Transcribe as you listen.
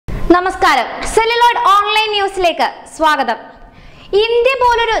നമസ്കാരം. Celluloid online ന്യൂസിലേക്ക് സ്വാഗതം. ഇന്ത്യ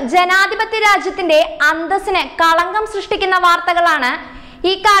പോലൊരു ജനാധിപത്യ രാജ്യത്തിന്റെ അന്തസ്സിന് കളങ്കം സൃഷ്ടിക്കുന്ന വാർത്തകളാണ്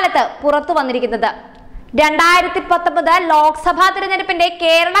ഈ കാലത്ത് പുറത്തു വന്നിരിക്കുന്നത്. 2019 ലോക്സഭാ തിരഞ്ഞെടുപ്പിന്റെ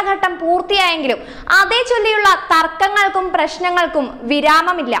കേരളഘട്ടം പൂർത്തിയായെങ്കിലും അതേ ചൊല്ലിയുള്ള തർക്കങ്ങൾക്കും പ്രശ്നങ്ങൾക്കും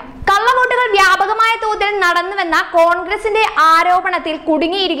വിരാമമില്ല. കള്ളവോട്ടുകൾ വ്യാപകമായ തോതിൽ നടന്നുവെന്ന കോൺഗ്രസിന്റെ ആരോപണത്തിൽ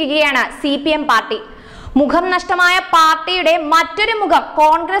കുടുങ്ങിയിരിക്കുകയാണ് CPM പാർട്ടി. മുഖം നഷ്ടമായ പാർട്ടിയുടെ മറ്റൊരു മുഖം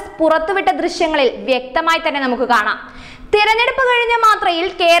കോൺഗ്രസ് പുറത്തുവിട്ട ദൃശ്യങ്ങളിൽ വ്യക്തമായി തന്നെ നമുക്ക് കാണാം. തിരഞ്ഞെടുപ്പ് കഴിഞ്ഞ മാത്രയിൽ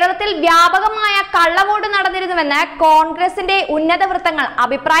കേരളത്തിൽ വ്യാപകമായ കള്ളവോട്ട് നടന്നിരുന്നുവെന്ന് കോൺഗ്രസിന്റെ ഉന്നത വൃത്തങ്ങൾ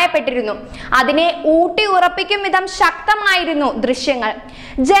അഭിപ്രായപ്പെട്ടിരുന്നു. അതിനെ ഊട്ടി ഉറപ്പിക്കും വിധം ശക്തമായിരുന്നു ദൃശ്യങ്ങൾ.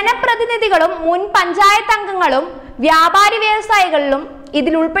 ജനപ്രതിനിധികളും മുൻ പഞ്ചായത്ത് അംഗങ്ങളും വ്യാപാരി വ്യവസായികളിലും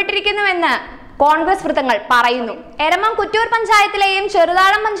ഇതിൽ ഉൾപ്പെട്ടിരിക്കുന്നുവെന്ന് കോൺഗ്രസ് വൃത്തങ്ങൾ പറയുന്നു. എരമം കുറ്റൂർ പഞ്ചായത്തിലെയും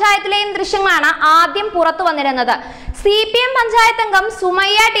ചെറുതാഴം പഞ്ചായത്തിലെയും ദൃശ്യങ്ങളാണ് ആദ്യം പുറത്തു വന്നിരുന്നത്. CPM പഞ്ചായത്ത് അംഗം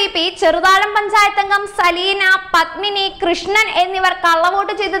സുമയ്യ TP, ചെറുതാഴം പഞ്ചായത്ത് അംഗം സലീന, പത്മിനി, കൃഷ്ണൻ എന്നിവർ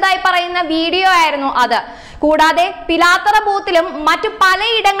കള്ളവോട്ട് ചെയ്തതായി പറയുന്ന വീഡിയോ ആയിരുന്നു അത്. കൂടാതെ പിലാത്തറ ബൂത്തിലും മറ്റു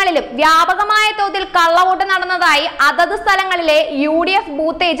പലയിടങ്ങളിലും വ്യാപകമായ തോതിൽ കള്ളവോട്ട് നടന്നതായി അതത് സ്ഥലങ്ങളിലെ UDF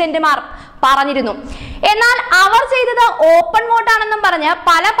ബൂത്ത് ഏജന്റുമാർ പറഞ്ഞിരുന്നു. എന്നാൽ അവർ ചെയ്തത് ഓപ്പൺ വോട്ടാണെന്നും പറഞ്ഞ്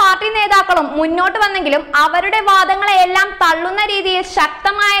പല പാർട്ടി നേതാക്കളും മുന്നോട്ട് വന്നെങ്കിലും അവരുടെ വാദങ്ങളെയെല്ലാം തള്ളുന്ന രീതിയിൽ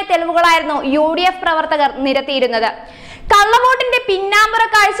ശക്തമായ തെളിവുകളായിരുന്നു UDF പ്രവർത്തകർ നിരത്തിയിരുന്നത്. കള്ളവോട്ടിന്റെ പിന്നാമ്പുറ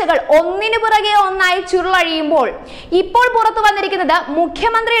കാഴ്ചകൾ ഒന്നിനു പുറകെ ഒന്നായി ചുരുളഴിയുമ്പോൾ ഇപ്പോൾ പുറത്തു വന്നിരിക്കുന്നത്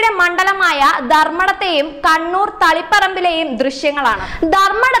മുഖ്യമന്ത്രിയുടെ മണ്ഡലമായ ധർമ്മടത്തെയും കണ്ണൂർ തളിപ്പറമ്പിലെയും ദൃശ്യങ്ങളാണ്.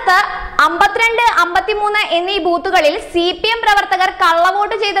 ധർമ്മടത്ത് 52, 53 എന്നീ ബൂത്തുകളിൽ CPM പ്രവർത്തകർ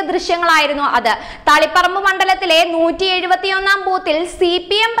കള്ളവോട്ട് ചെയ്ത ദൃശ്യങ്ങളായിരുന്നു അത്. തളിപ്പറമ്പ് മണ്ഡലത്തിലെ 171 ബൂത്തിൽ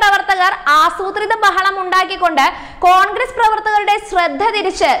CPM പ്രവർത്തകർ ആസൂത്രിത ബഹളം ഉണ്ടാക്കിക്കൊണ്ട് കോൺഗ്രസ് പ്രവർത്തകരുടെ ശ്രദ്ധ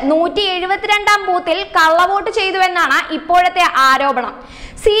തിരിച്ച് 172 ബൂത്തിൽ കള്ളവോട്ട് ചെയ്തുവെന്നാണ് ഇപ്പോഴത്തെ ആരോപണം.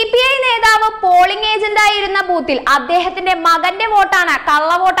 CPI നേതാവ് പോളിംഗ് ഏജന്റായിരുന്ന ബൂത്തിൽ അദ്ദേഹത്തിന്റെ മകന്റെ വോട്ടാണ്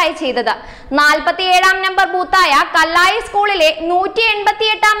കള്ളവോട്ടായി ചെയ്തത്. 47 നമ്പർ ബൂത്തായ കല്ലായി സ്കൂളിലെ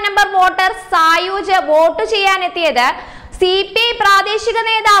 188 number voter Sayooj vote ചെയ്യാനെത്തിയത് CPI പ്രാദേശിക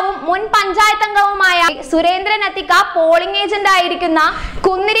നേതാവും മുൻ പഞ്ചായത്ത് അംഗവുമായ സുരേന്ദ്രൻ അത്തിക്ക പോളിംഗ് ഏജന്റ് ആയിരിക്കുന്ന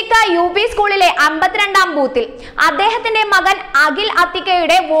കുന്നിരിക്ക UP സ്കൂളിലെ 52 ബൂത്തിൽ അദ്ദേഹത്തിന്റെ മകൻ അഖിൽ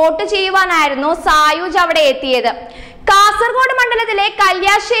അത്തിക്കയുടെ വോട്ട് ചെയ്യുവാനായിരുന്നു സായൂജ് അവിടെ എത്തിയത്. കാസർഗോഡ് മണ്ഡലത്തിലെ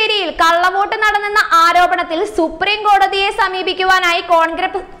കല്യാശ്ശേരിയിൽ കള്ളവോട്ട് നടന്നെന്ന ആരോപണത്തിൽ സുപ്രീം കോടതിയെ സമീപിക്കുവാനായി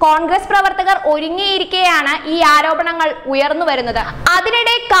കോൺഗ്രസ് പ്രവർത്തകർ ഒരുങ്ങിയിരിക്കെയാണ് ഈ ആരോപണങ്ങൾ ഉയർന്നു വരുന്നത്.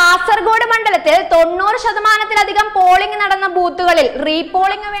 അതിനിടെ കാസർഗോഡ് മണ്ഡലത്തിൽ 90% പോളിംഗ് നടന്ന ബൂത്തുകളിൽ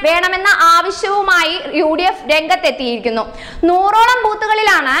റീപോളിംഗ് വേണമെന്ന ആവശ്യവുമായി UDF രംഗത്തെത്തിയിരിക്കുന്നു. 100ഓളം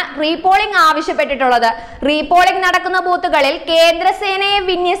ബൂത്തുകളിലാണ് റീപോളിംഗ് ആവശ്യപ്പെട്ടിട്ടുള്ളത്. റീപോളിംഗ് നടക്കുന്ന ബൂത്തുകളിൽ കേന്ദ്രസേനയെ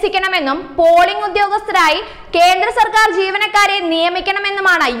വിന്യസിക്കണമെന്നും പോളിംഗ് ഉദ്യോഗസ്ഥരായി കേന്ദ്ര സർക്കാർ ജീവനക്കാരെ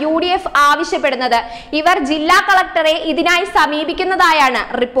നിയമിക്കണമെന്നുമാണ് UDF ആവശ്യപ്പെടുന്നത്. ഇവർ ജില്ലാ കളക്ടറെ ഇതിനായി സമീപിക്കുന്നതായാണ്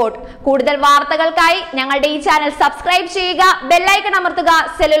റിപ്പോർട്ട്. കൂടുതൽ വാർത്തകൾക്കായി ഞങ്ങളുടെ ഈ ചാനൽ സബ്സ്ക്രൈബ് ചെയ്യുക, ബെൽ ഐക്കൺ അമർത്തുക.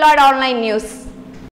 Celluloid online news.